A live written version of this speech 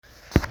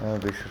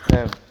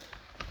B'shulchem,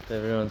 with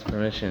everyone's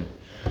permission.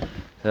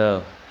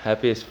 So,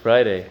 happiest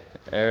Friday.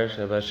 Erev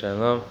Shabbat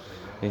Shalom.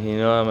 V'hi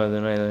noam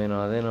Adonai Eloheinu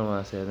aleinu,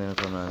 ma'aseh yadeinu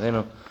kol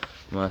na'aleinu,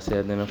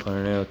 ma'aseh yadeinu kol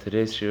na'aleinu.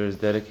 Today's shiur is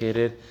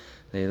dedicated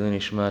to Leilui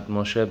Nishmat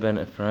Moshe ben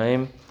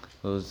Ephraim,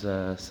 whose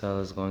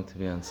sal is going to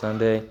be on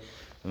Sunday.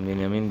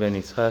 Binyamin ben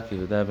Yitzchak,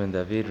 Yehuda ben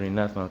David,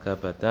 Rinat Malka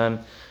bat Dan,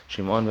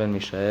 Shimon ben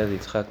Mishael,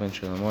 Yitzchak ben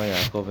Shlomo,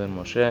 Yaakov ben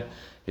Moshe,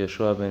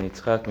 Yoshua ben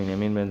Yitzchak,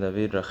 Binyamin ben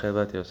David, Rachel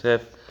bat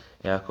Yosef,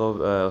 Yaakov,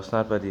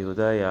 Osnat bat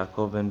Yehuda,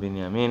 Yaakov ben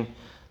Binyamin,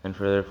 and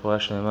for the refuah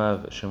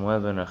shlema of Shemuel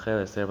ben Rachel,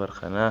 Esther bar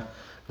Chana,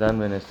 Dan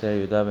ben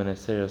Esther, Yehuda ben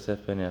Esther,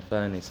 Yosef ben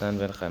Yafa, and Nisan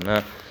ben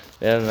Chana,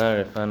 El na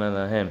refana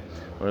lahem.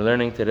 We're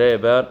learning today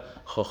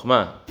about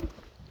Chokma.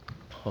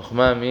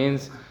 Chokma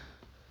means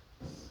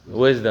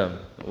wisdom,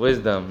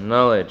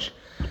 knowledge.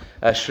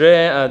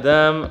 Ashrei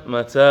Adam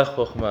matzah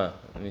Chokma,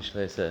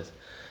 Mishlei says.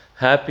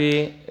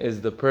 Happy is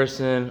the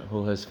person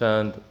who has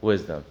found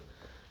wisdom.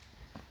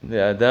 The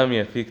Adam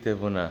yafik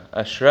tevuna.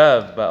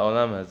 Ashrav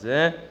ba'olam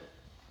hazeh,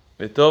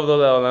 v'tov lo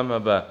la'olam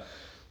haba.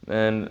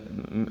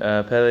 And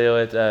Pele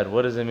Yoetz add,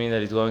 what does it mean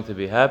that he's going to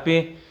be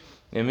happy?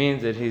 It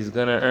means that he's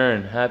going to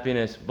earn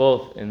happiness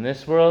both in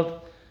this world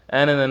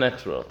and in the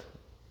next world.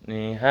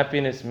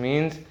 Happiness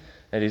means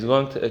that he's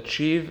going to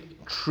achieve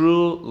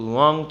true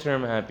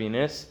long-term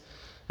happiness,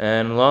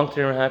 and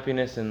long-term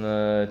happiness in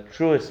the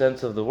truest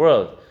sense of the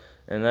world.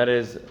 And that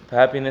is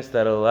happiness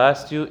that will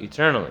last you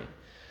eternally.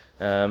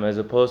 As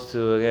opposed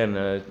to, again,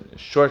 a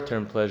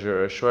short-term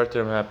pleasure or a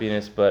short-term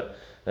happiness, but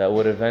that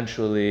would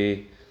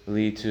eventually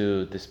lead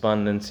to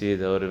despondency,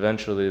 that would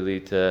eventually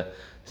lead to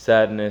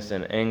sadness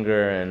and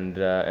anger and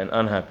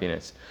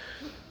unhappiness.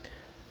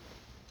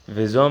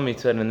 V'zo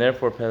mitzvah, and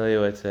therefore Pele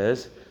Yoetz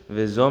says,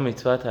 V'zo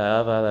mitzvat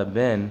ha'av ala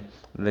ben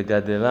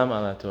legadelam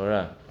ala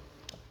Torah.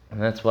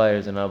 And that's why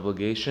there's an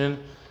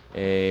obligation,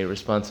 a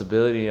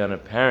responsibility on a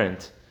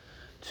parent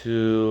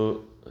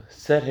to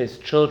set his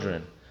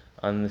children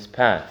on this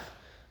path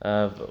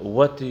of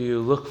what do you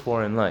look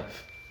for in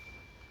life?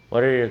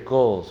 What are your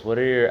goals? What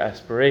are your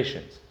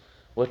aspirations?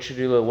 What should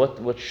you look?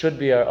 What should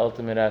be our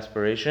ultimate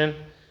aspiration?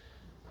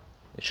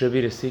 It should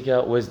be to seek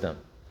out wisdom.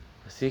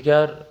 Seek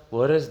out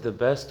what is the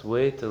best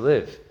way to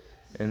live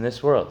in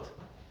this world.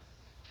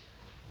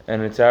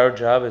 And it's our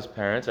job as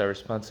parents, our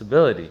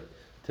responsibility,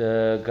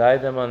 to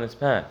guide them on this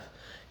path.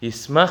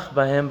 Yismach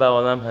bahem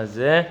ba'olam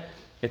hazeh,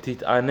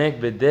 etit'anek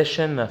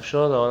bedeshen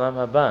nafsho la'olam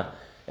haba.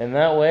 And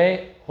that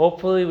way,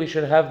 hopefully we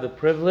should have the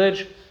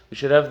privilege, we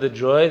should have the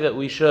joy that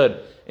we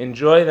should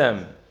enjoy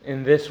them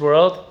in this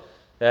world,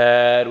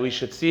 that we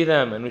should see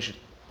them and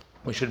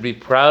we should be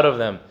proud of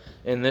them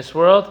in this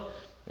world,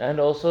 and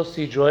also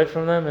see joy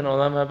from them in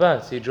Olam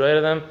Haba. See joy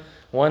to them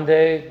one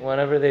day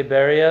whenever they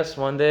bury us,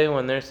 one day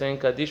when they're saying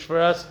Kaddish for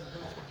us,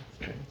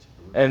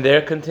 and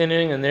they're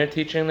continuing and they're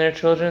teaching their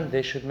children,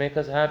 they should make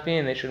us happy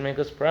and they should make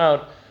us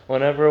proud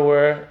whenever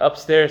we're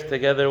upstairs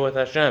together with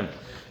Hashem.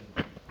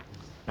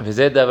 And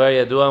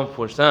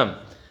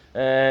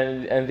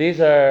these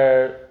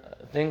are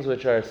things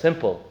which are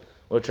simple,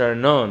 which are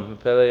known.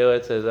 Pele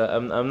Yoetz says,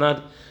 I'm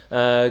not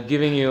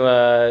giving you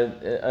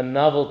a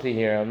novelty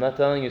here. I'm not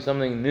telling you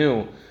something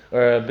new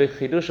or a big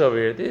chidush over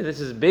here. This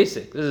is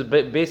basic. This is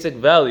basic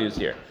values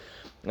here.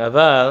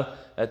 Aval,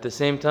 at the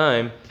same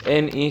time,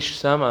 en ish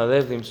sam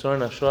alev limsor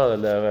nafsho al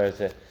davar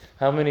hazeh.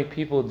 How many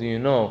people do you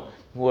know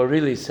who are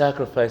really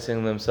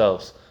sacrificing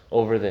themselves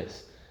over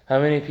this? How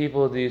many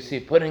people do you see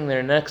putting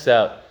their necks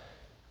out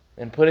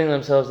and putting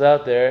themselves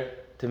out there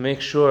to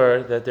make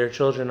sure that their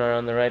children are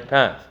on the right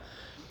path?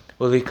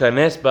 How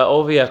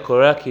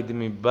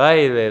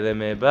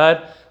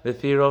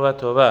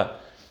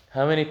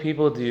many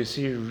people do you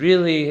see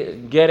really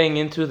getting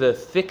into the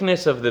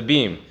thickness of the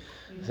beam,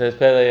 says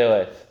Pele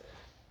Yoetz,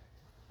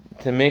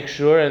 to make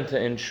sure and to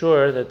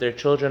ensure that their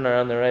children are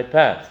on the right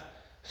path,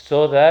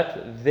 so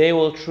that they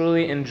will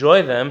truly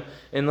enjoy them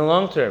in the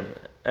long term.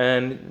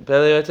 And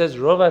Pele Yoetz says,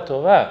 Rova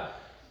Tova.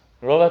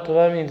 Rova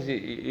Tova means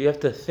you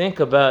have to think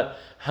about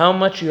how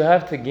much you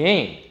have to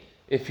gain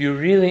if you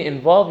really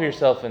involve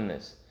yourself in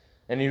this.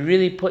 And you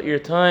really put your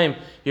time,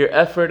 your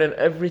effort, and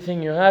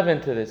everything you have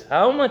into this.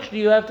 How much do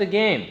you have to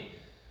gain?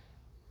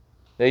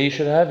 That you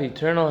should have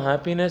eternal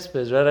happiness,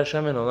 Bezrat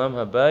Hashem and Olam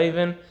Haba,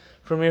 even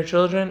from your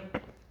children.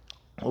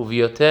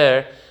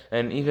 Uvyoter,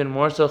 and even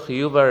more so,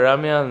 Chiyuv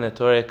Ramya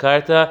Netore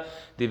Karta,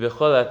 Di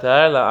Bechol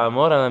Atar,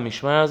 La'amor Ala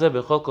Mishmar Hazeh,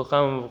 Bechol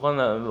Kocham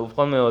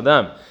Uvchol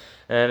Meodam.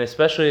 And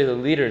especially the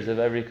leaders of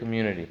every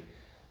community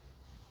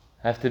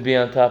have to be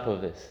on top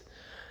of this.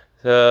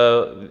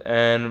 So,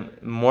 and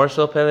more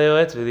so Pele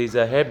Yoetz,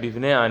 v'lizaher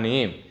bivnei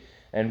aniyim,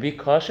 and be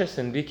cautious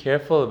and be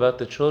careful about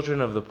the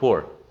children of the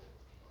poor.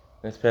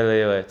 That's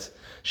Pele Yoetz.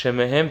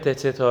 Shemehem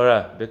tetzeh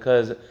Torah,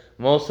 because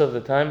most of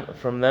the time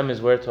from them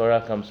is where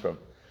Torah comes from.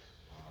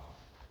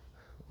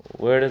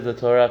 Where does the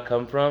Torah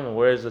come from, and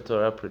where is the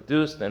Torah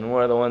produced, and who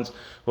are the ones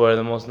who are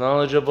the most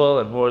knowledgeable,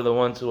 and who are the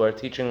ones who are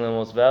teaching the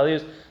most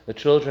values? The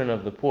children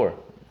of the poor.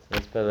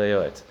 That's Pele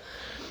Yoetz.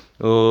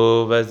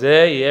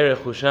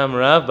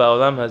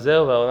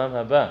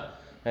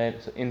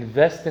 Right? So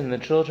invest in the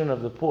children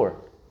of the poor.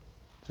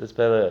 Says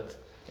Pele Yoetz.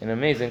 An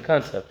amazing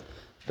concept.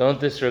 Don't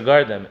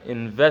disregard them.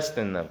 Invest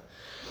in them.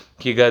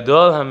 Ki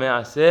gadol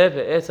ha'me'aseh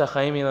ve'etz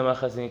ha'chaim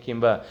lamachaznikim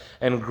ba.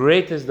 And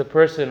great is the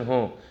person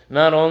who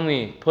not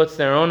only puts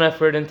their own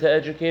effort into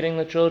educating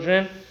the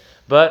children,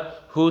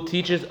 but who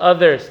teaches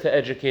others to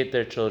educate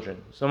their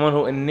children. Someone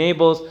who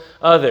enables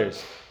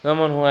others.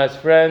 Someone who has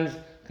friends,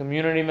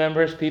 community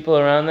members, people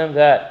around them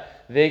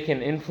that they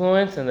can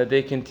influence and that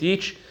they can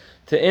teach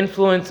to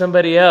influence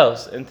somebody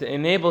else and to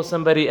enable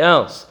somebody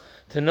else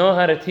to know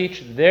how to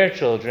teach their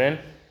children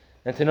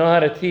and to know how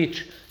to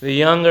teach the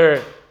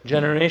younger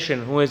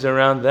generation who is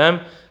around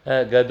them.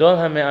 Gadol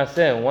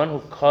ha'me'aseh, one who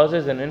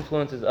causes and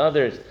influences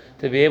others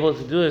to be able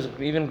to do is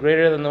even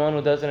greater than the one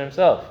who does it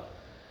himself.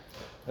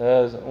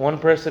 One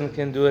person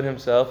can do it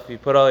himself. You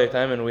put all your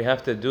time, and we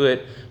have to do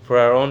it for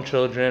our own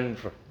children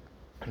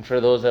and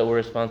for those that we're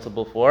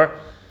responsible for.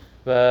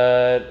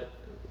 But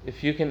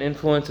if you can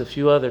influence a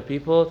few other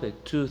people,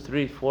 like 2,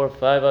 3, 4,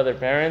 5 other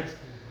parents,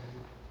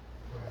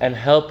 and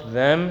help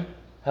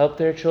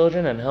their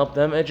children, and help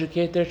them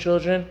educate their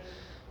children,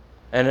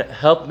 and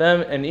help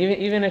them, and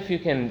even if you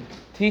can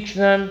teach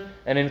them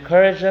and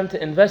encourage them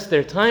to invest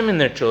their time in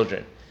their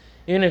children.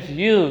 Even if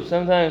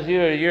sometimes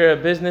you're a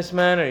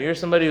businessman or you're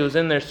somebody who's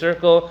in their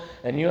circle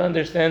and you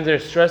understand their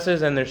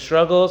stresses and their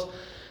struggles,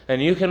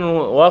 and you can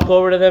walk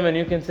over to them and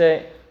you can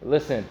say,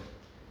 listen,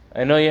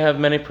 I know you have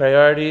many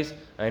priorities.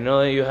 I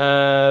know that you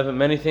have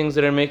many things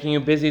that are making you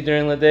busy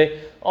during the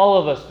day. All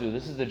of us do.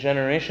 This is the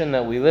generation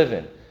that we live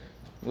in.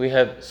 We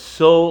have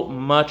so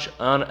much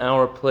on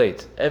our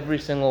plate, every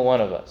single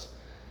one of us.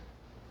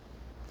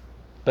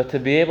 But to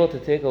be able to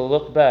take a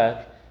look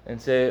back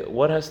and say,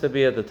 what has to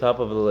be at the top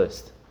of the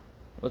list?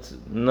 What's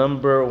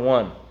number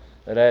one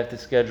that I have to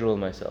schedule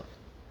myself?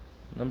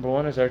 Number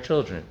one is our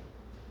children.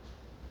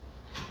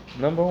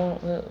 Number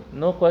one,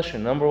 no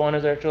question, number one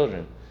is our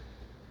children.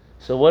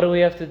 So what do we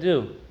have to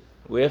do?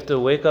 We have to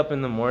wake up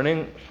in the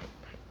morning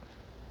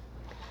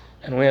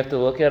and we have to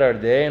look at our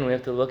day and we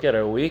have to look at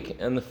our week,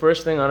 and the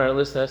first thing on our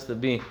list has to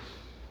be,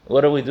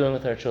 what are we doing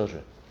with our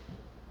children?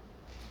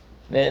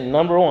 And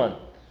number one.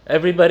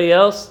 Everybody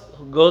else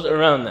goes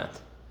around that.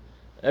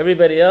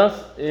 Everybody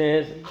else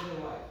is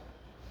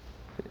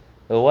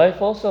the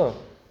wife also.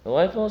 The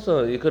wife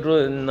also. You could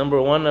really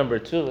number one, number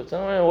two. It's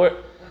all right.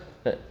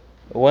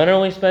 When are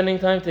we spending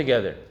time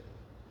together?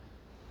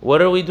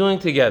 What are we doing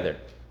together?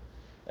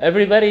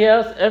 Everybody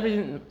else,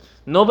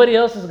 nobody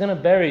else is gonna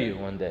bury you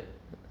one day.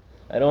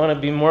 I don't want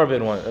to be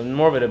morbid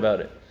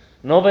about it.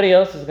 Nobody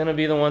else is gonna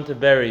be the one to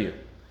bury you.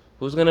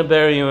 Who's gonna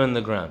bury you in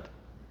the ground?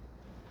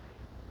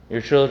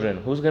 Your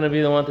children. Who's going to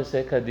be the one to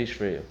say Kaddish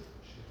for you?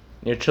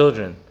 Your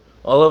children.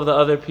 All of the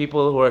other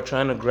people who are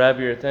trying to grab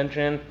your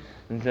attention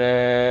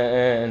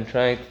and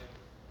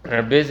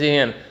are busy,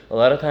 and a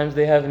lot of times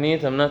they have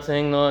needs. I'm not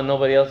saying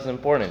nobody else is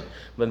important,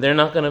 but they're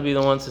not going to be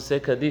the ones to say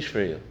Kaddish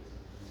for you.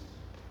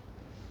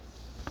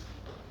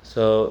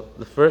 So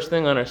the first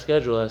thing on our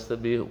schedule has to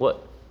be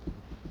what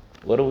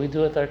do we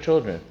do with our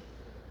children?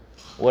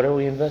 What are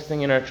we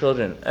investing in our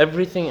children?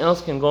 Everything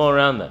else can go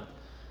around that.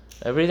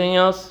 Everything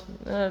else,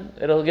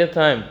 it'll get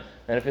time.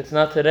 And if it's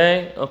not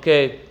today,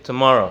 okay,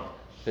 tomorrow.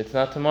 If it's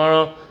not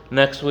tomorrow,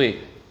 next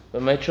week.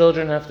 But my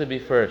children have to be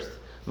first.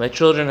 My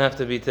children have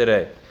to be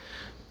today.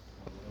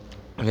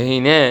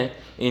 V'hineh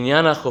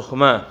inyan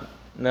ha'chokhmah.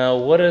 Now,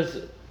 what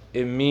does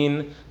it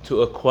mean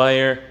to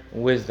acquire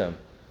wisdom?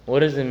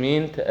 What does it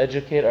mean to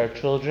educate our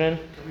children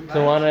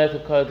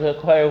to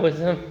acquire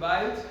wisdom? Can we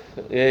buy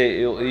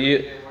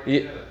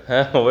it?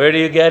 Where do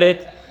you get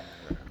it?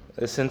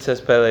 Listen, says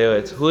Pele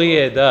Yoetz. Hu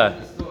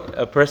yeda.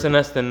 A person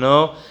has to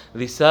know.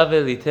 Lisa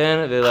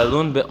ve'liten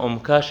ve'lalun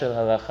be'omka shel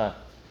halacha.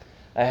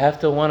 I have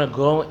to want to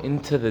go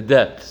into the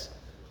depths,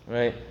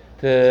 right?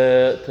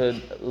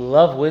 To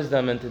love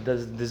wisdom and to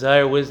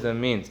desire wisdom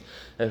means,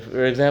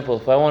 for example,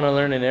 if I want to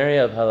learn an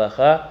area of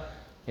halacha,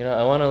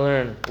 I want to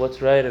learn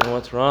what's right and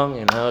what's wrong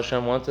and how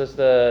Hashem wants us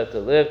to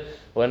live.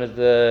 When is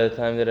the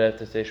time that I have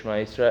to say Shema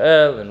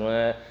Yisrael,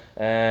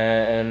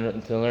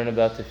 and to learn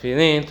about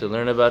tefillin, to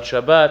learn about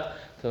Shabbat,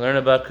 to learn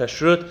about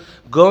kashrut.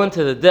 Go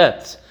into the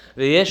depths.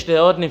 V'yesh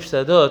de'od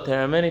nifsadot.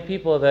 There are many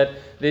people that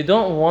they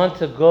don't want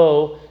to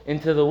go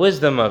into the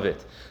wisdom of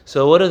it.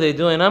 So what do? They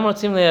don't want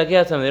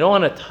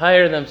to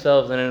tire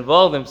themselves and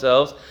involve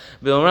themselves.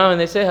 And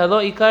they say, in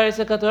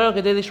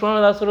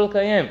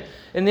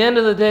the end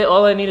of the day,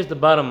 all I need is the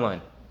bottom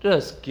line.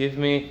 Just give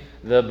me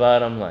the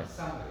bottom line.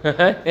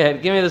 Yeah,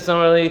 give me the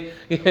summary.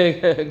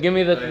 Give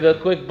me the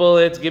quick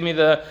bullets. Give me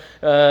the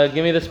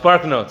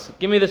spark notes.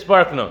 Give me the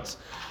spark notes.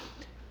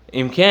 So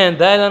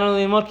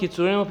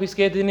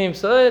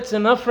it's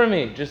enough for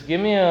me. Just give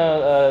me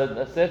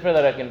a sefer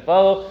that I can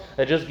follow,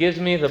 that just gives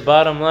me the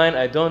bottom line.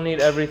 I don't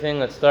need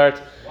everything that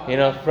starts,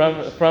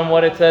 from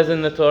what it says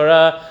in the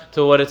Torah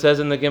to what it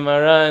says in the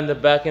Gemara, and the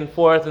back and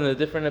forth and the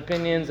different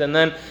opinions, and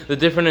then the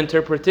different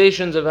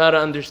interpretations of how to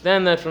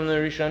understand that from the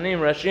Rishonim,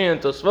 Rashi, and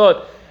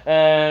Tosfot,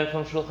 and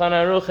from Shulchan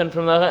Aruch, and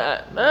from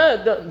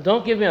the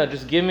don't give me.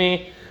 Just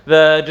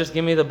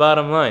give me the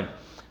bottom line.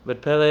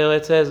 But Pele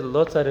Yoetz says,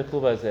 Lo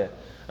tzarichu bazeh.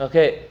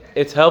 Okay,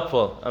 It's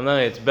helpful. I'm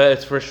not.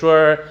 It's for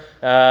sure.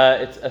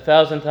 It's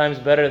 1,000 times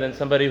better than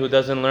somebody who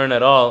doesn't learn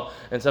at all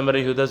and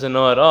somebody who doesn't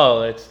know at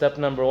all. It's step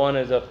number one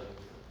is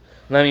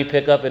let me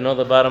pick up and know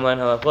the bottom line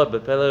halachot.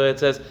 But Pele Yoetz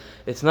says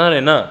it's not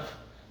enough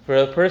for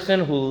a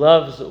person who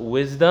loves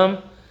wisdom,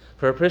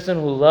 for a person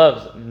who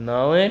loves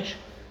knowledge.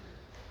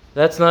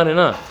 That's not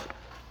enough.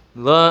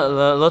 Hashem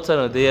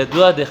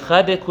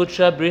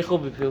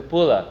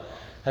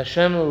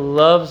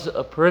loves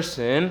a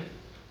person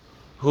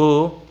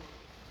who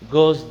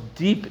goes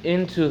deep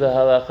into the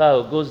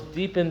halakha, who goes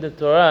deep into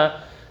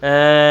Torah,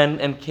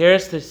 and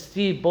cares to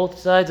see both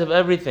sides of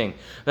everything.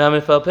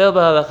 And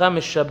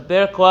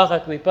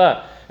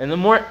the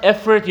more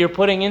effort you're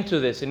putting into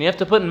this, and you have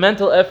to put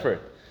mental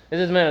effort.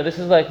 This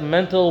is like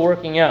mental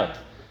working out.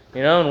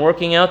 And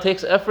working out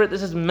takes effort.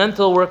 This is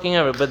mental working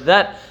effort. But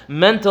that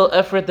mental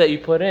effort that you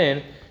put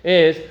in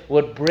is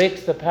what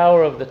breaks the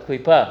power of the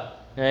klipa.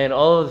 And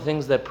all of the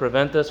things that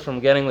prevent us from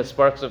getting the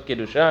sparks of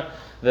Kedusha,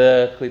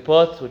 the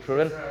klipot, which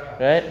prevent,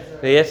 right?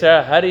 The Yetzer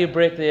Hara. How do you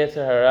break the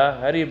Yetzer Hara?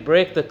 How do you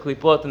break the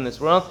klipot in this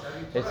world?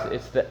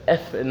 It's the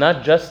effort,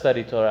 not just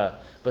study Torah,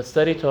 but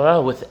study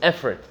Torah with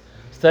effort.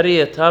 Study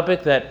a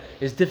topic that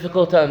is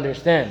difficult to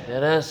understand,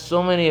 that has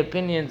so many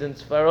opinions and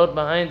sfarot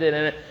behind it,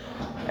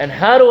 and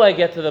how do I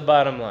get to the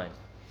bottom line?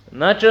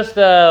 Not just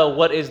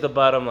what is the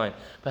bottom line,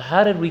 but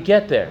how did we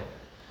get there?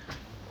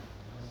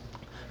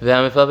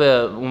 Right?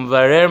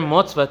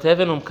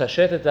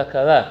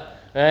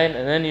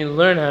 And then you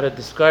learn how to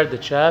discard the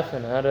chaff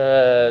and how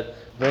to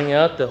bring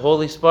out the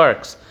holy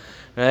sparks.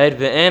 Right?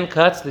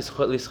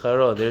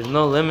 There's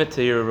no limit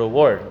to your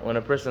reward when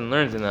a person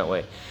learns in that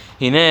way.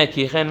 If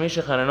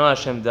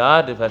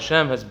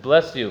Hashem has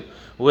blessed you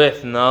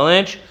with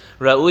knowledge,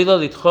 do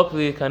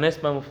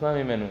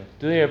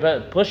your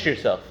best, push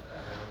yourself.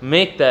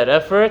 Make that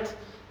effort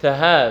to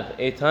have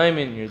a time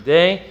in your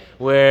day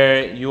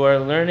where you are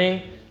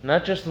learning,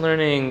 not just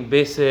learning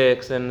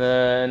basics and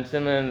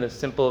the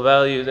simple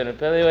values. And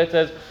Pele Yoetz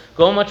says,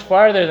 go much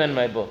farther than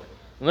my book.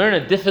 Learn a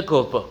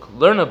difficult book.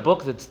 Learn a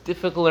book that's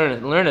difficult.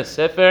 Learn a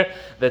sefer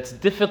that's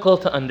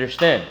difficult to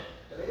understand.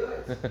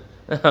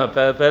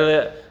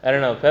 Pele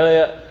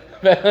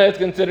Yoetz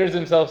considers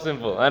himself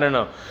simple. I don't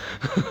know.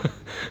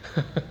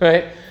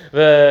 Right?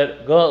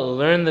 But go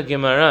learn the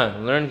Gemara.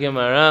 Learn it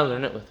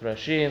with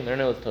Rashi, learn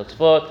it with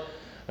Tosfot,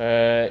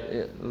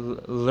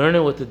 learn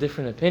it with the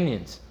different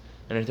opinions.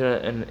 And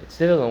it's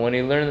difficult when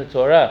you learn the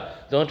Torah.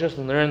 Don't just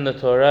learn the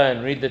Torah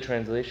and read the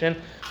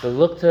translation, but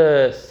look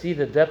to see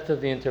the depth of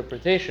the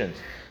interpretations.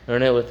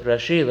 Learn it with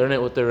Rashi, learn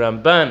it with the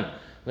Ramban,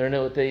 learn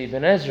it with the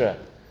Ibn Ezra.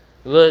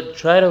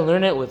 Try to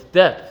learn it with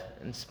depth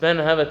and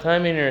have a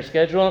time in your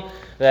schedule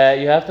that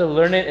you have to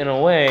learn it in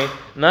a way,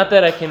 not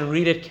that I can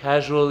read it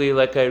casually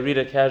like I read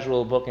a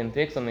casual book and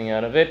take something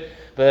out of it,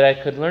 but that I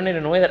could learn it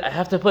in a way that I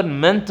have to put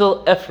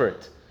mental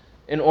effort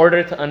in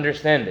order to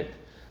understand it.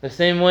 The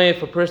same way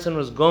if a person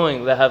was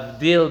going,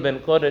 Lehavdil ben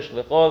Kodesh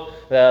Lechol,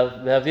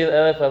 Lehavdil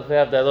Elef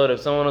Alfei Avdalot, if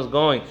someone was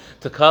going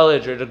to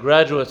college or to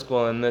graduate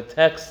school and the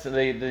text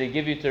they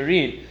give you to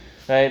read,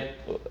 right?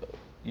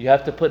 You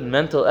have to put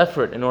mental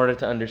effort in order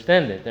to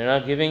understand it. They're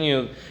not giving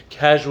you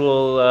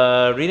casual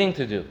reading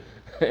to do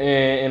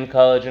in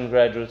college and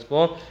graduate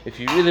school. If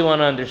you really want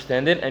to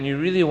understand it and you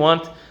really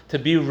want to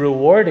be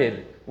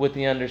rewarded with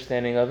the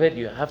understanding of it,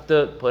 you have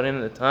to put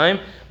in the time,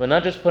 but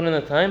not just put in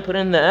the time, put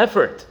in the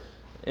effort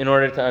in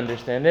order to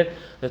understand it.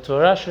 The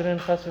Torah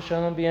shouldn't chas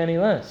v'shalom be any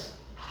less.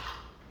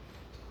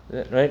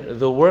 Right?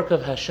 The work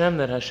of Hashem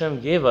that Hashem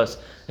gave us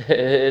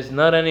is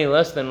not any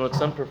less than what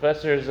some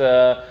professors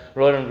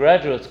wrote in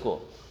graduate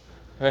school.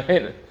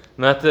 Right?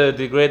 Not to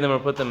degrade them or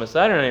put them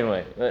aside in any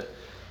way. But,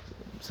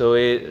 so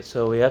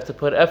we have to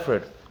put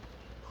effort.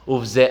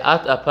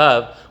 Uvze'at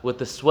apav, with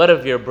the sweat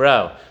of your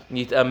brow.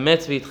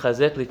 Yit'ametz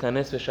v'yitchazek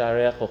likanes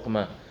v'sha'arei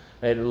hachokma.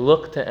 Right?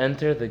 Look to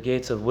enter the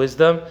gates of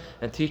wisdom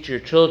and teach your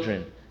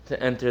children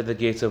to enter the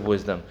gates of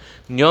wisdom.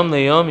 Yom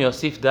leyom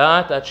yosif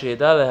da'at at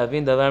she'yeda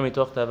lehavin davar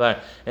mitoch davar.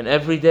 And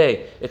every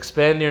day,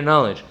 expand your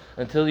knowledge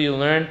until you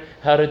learn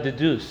how to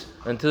deduce,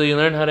 until you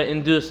learn how to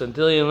induce,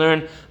 until you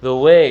learn the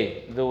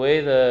way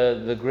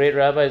the great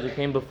rabbis who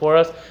came before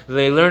us,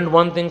 they learned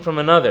one thing from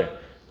another.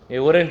 It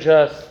wouldn't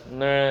just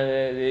learn,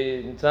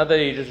 it's not that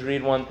you just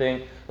read one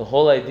thing. The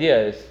whole idea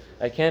is,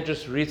 I can't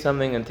just read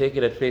something and take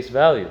it at face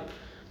value.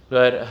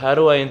 But how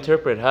do I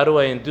interpret? How do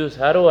I induce?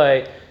 How do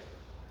I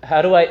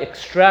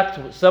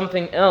extract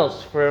something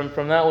else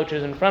from that which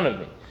is in front of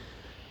me?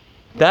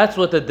 That's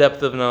what the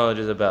depth of knowledge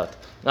is about.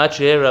 Right?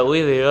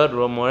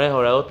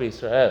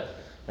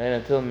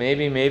 Until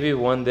maybe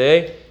one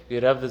day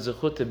you'd have the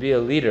zechut to be a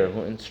leader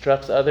who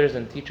instructs others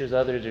and teaches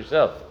others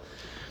yourself.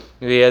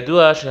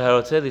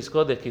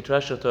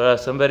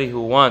 Somebody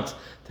who wants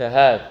to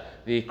have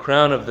the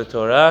crown of the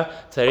Torah,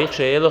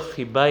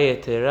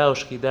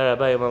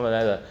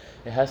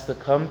 it has to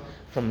come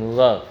from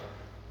love.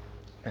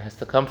 It has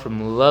to come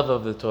from love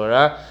of the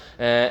Torah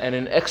and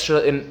in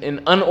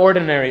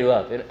unordinary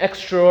love, in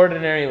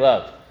extraordinary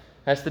love.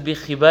 It has to be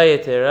chiba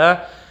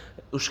yetera,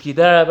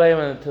 Ushkidar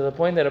abayim, to the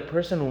point that a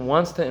person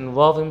wants to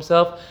involve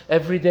himself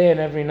every day and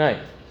every night.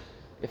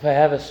 If I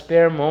have a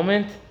spare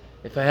moment,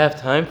 if I have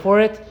time for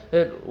it,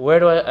 where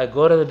do I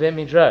go to the Beit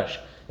Midrash?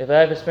 If I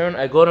have a spare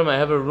moment, I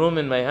have a room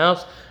in my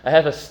house, I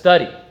have a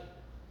study.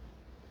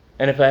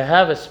 And if I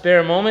have a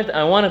spare moment,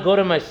 I want to go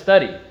to my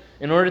study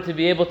in order to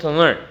be able to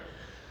learn.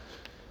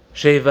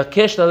 To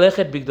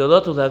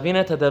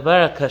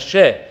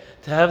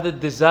have the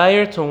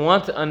desire to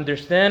want to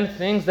understand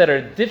things that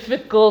are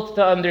difficult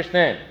to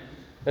understand.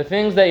 The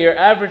things that your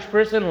average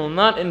person will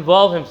not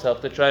involve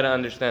himself to try to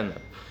understand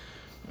them.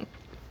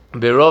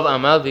 Berov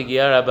amal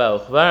v'giyar rabba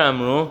uchvar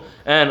amru,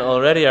 and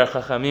already our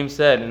Chachamim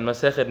said in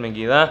Masechet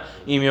Megillah,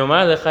 Im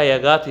yomar lecha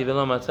yagati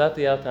v'lo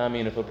matzati al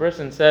ta'amin. If a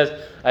person says,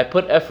 I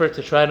put effort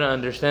to try to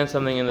understand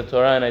something in the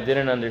Torah and I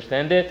didn't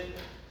understand it,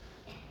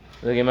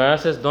 the Gemara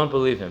says, don't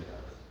believe him.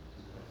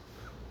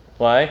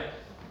 Why?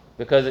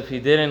 Because if he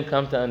didn't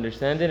come to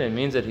understand it, it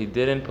means that he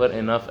didn't put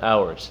enough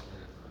hours.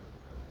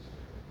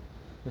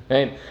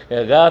 Right?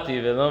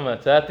 Yagati v'lo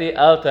matzati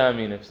al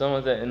ta'amin. If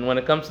someone says, and when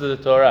it comes to the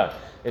Torah,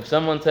 if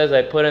someone says,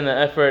 I put in the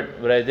effort,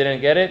 but I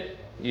didn't get it,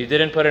 you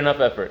didn't put enough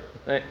effort.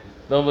 Right?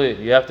 Don't believe.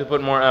 You have to put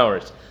more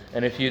hours.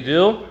 And if you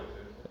do,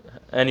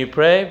 and you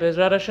pray,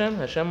 Bezrat Hashem,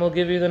 Hashem will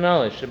give you the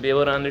knowledge to be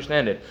able to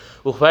understand it.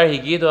 Uchvar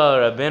higido al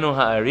Rabbeinu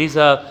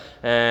ha'arizal,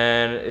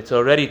 and it's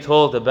already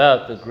told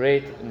about the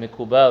great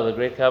Mikubal, the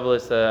great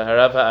Kabbalist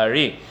Harav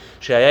Ha'ari,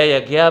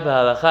 she'aya yagia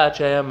b'halacha ad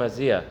she'aya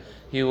mazia.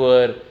 He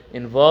would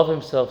involve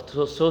himself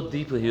so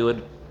deeply, he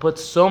would put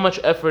so much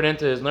effort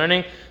into his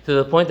learning to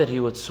the point that he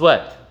would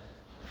sweat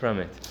from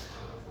it.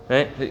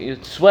 Right? He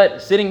would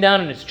sweat sitting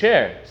down in his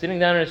chair.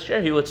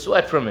 He would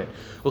sweat from it.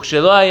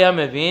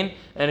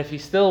 And if he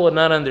still would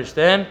not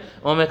understand,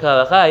 he would say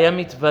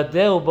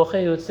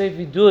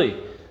vidui.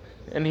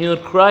 And he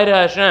would cry to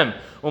Hashem.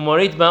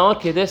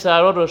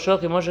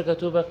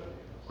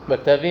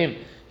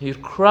 He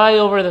would cry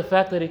over the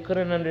fact that he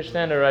couldn't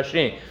understand a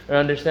Rashi, or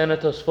understand a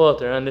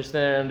Tosfot, or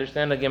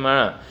understand a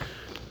Gemara.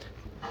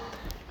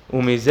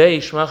 And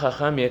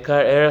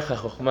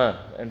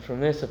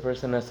from this, a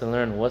person has to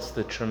learn what's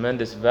the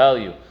tremendous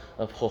value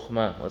of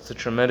Chokma, what's the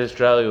tremendous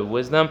value of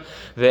wisdom.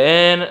 A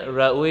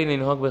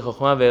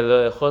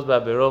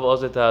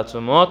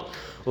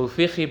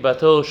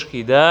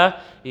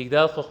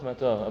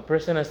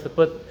person has to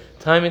put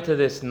time into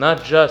this,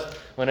 not just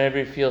whenever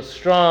he feels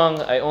strong.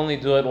 I only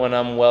do it when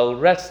I'm well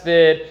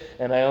rested,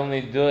 and I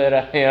only do it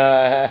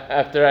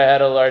after I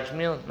had a large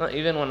meal. Not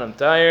even when I'm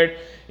tired,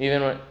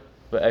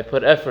 but I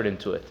put effort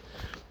into it,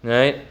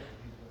 right?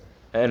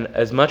 And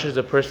as much as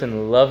a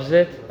person loves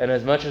it, and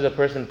as much as a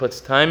person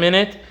puts time in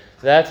it,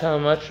 that's how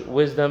much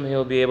wisdom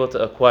he'll be able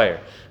to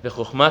acquire. And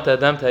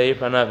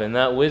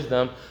that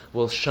wisdom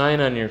will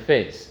shine on your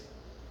face.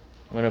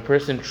 When a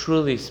person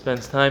truly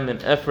spends time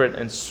and effort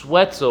and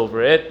sweats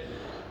over it,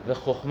 the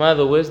chokhmah,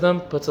 the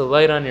wisdom, puts a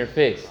light on your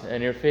face,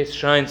 and your face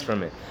shines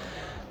from it.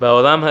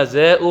 Both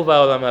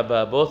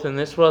in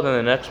this world and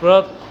the next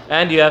world.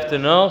 And you have to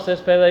know,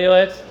 says Pele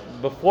Yoetz,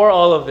 before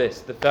all of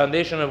this, the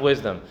foundation of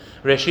wisdom,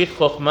 Reshit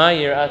Chokhmah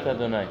Yirat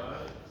Adonai.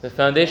 The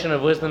foundation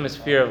of wisdom is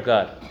fear of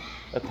God.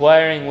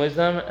 Acquiring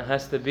wisdom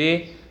has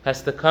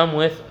to come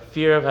with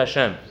fear of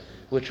Hashem,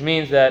 which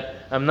means that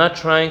I'm not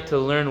trying to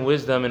learn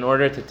wisdom in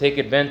order to take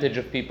advantage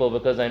of people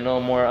because I know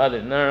more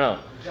others. No.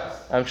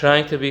 I'm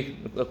trying to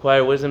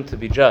acquire wisdom to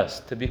be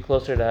just, to be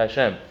closer to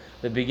Hashem.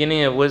 The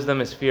beginning of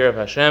wisdom is fear of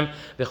Hashem.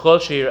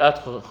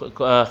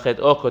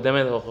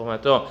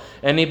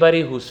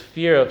 Anybody whose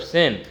fear of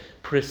sin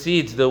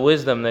precedes the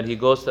wisdom that he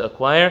goes to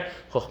acquire,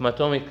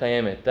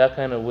 that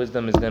kind of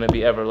wisdom is going to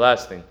be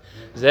everlasting.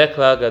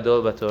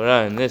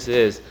 And this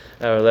is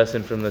our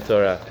lesson from the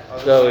Torah.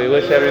 So we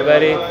wish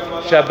everybody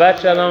Shabbat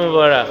Shalom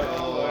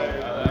U'Barach.